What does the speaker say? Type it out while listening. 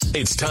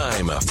It's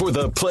time for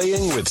the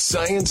Playing with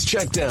Science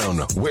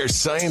Checkdown, where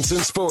science and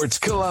sports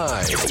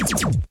collide.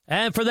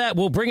 And for that,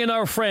 we'll bring in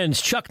our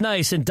friends Chuck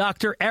Nice and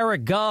Dr.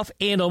 Eric Goff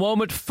in a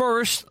moment.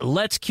 First,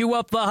 let's cue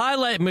up the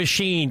highlight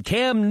machine.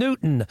 Cam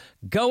Newton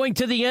going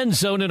to the end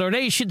zone in our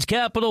nation's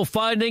capital,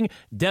 finding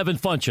Devin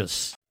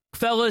Funchess.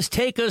 Fellas,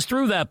 take us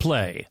through that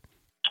play.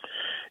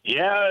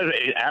 Yeah,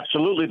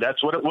 absolutely.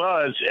 That's what it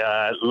was.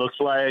 It looks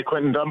like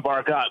Quentin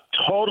Dunbar got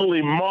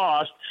totally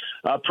mossed.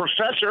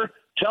 Professor,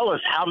 tell us,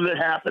 how did it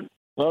happen?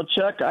 Well,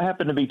 Chuck, I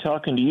happen to be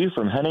talking to you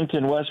from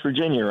Huntington, West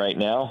Virginia right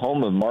now,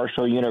 home of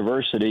Marshall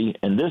University,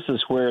 and this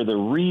is where the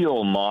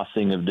real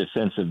mossing of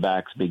defensive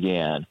backs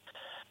began.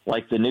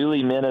 Like the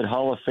newly minted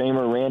Hall of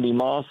Famer Randy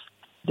Moss,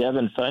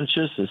 Devin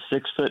Funchess is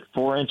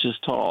 6'4"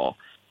 tall.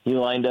 He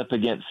lined up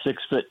against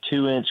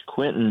 6'2"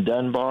 Quentin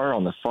Dunbar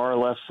on the far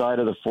left side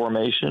of the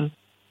formation.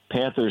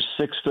 Panthers'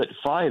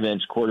 6'5"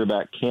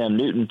 quarterback Cam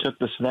Newton took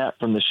the snap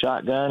from the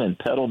shotgun and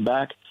pedaled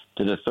back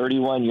to the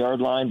 31-yard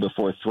line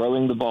before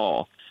throwing the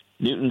ball.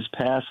 Newton's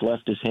pass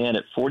left his hand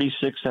at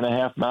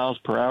 46.5 miles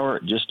per hour,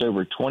 just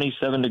over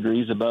 27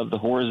 degrees above the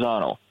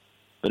horizontal.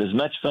 But as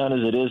much fun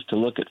as it is to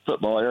look at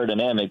football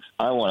aerodynamics,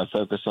 I want to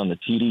focus on the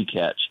TD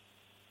catch.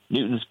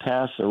 Newton's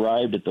pass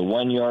arrived at the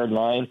 1-yard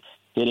line,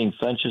 hitting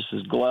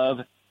Funchess' glove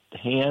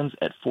hands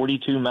at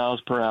 42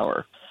 miles per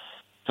hour.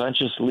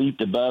 Funchess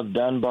leaped above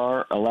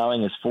Dunbar,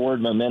 allowing his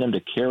forward momentum to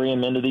carry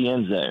him into the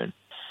end zone.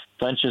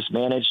 Funchess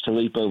managed to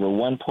leap over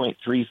 1.3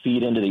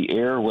 feet into the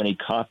air when he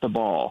caught the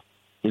ball.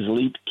 His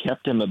leap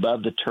kept him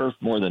above the turf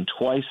more than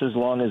twice as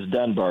long as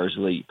Dunbar's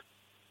leap.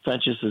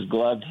 Funchess'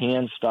 gloved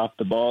hand stopped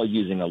the ball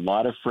using a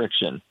lot of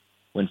friction.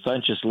 When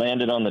Funchess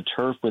landed on the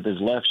turf with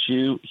his left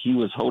shoe, he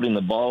was holding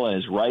the ball in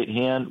his right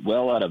hand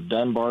well out of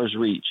Dunbar's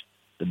reach.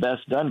 The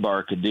best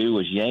Dunbar could do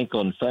was yank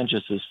on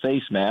Funchess'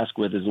 face mask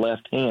with his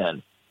left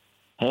hand.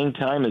 Hang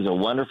time is a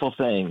wonderful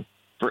thing.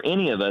 For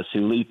any of us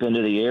who leap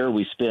into the air,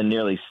 we spend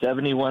nearly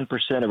 71%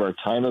 of our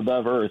time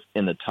above Earth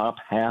in the top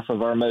half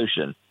of our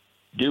motion.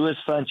 Do as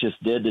Funchess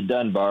did to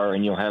Dunbar,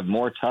 and you'll have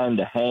more time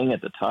to hang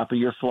at the top of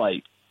your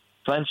flight.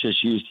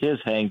 Funchess used his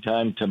hang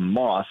time to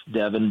moss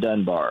Devin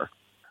Dunbar.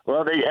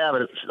 Well, there you have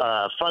it.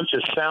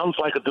 Funchess sounds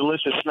like a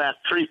delicious snack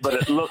treat, but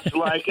it looks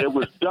like it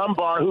was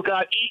Dunbar who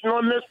got eaten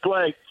on this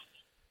play.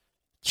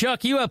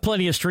 Chuck, you have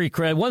plenty of street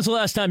cred. When's the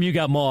last time you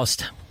got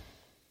mossed?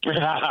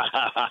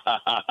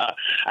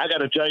 I got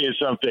to tell you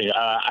something.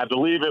 I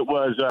believe it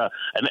was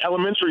an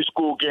elementary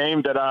school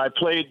game that I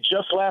played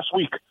just last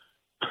week.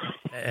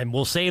 And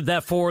we'll save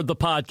that for the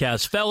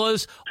podcast.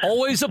 Fellas,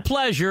 always a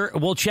pleasure.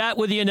 We'll chat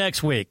with you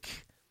next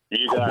week.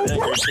 You got it.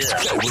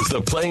 That was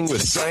the Playing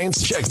with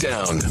Science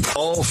Checkdown.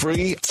 All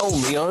free,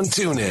 only on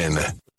TuneIn.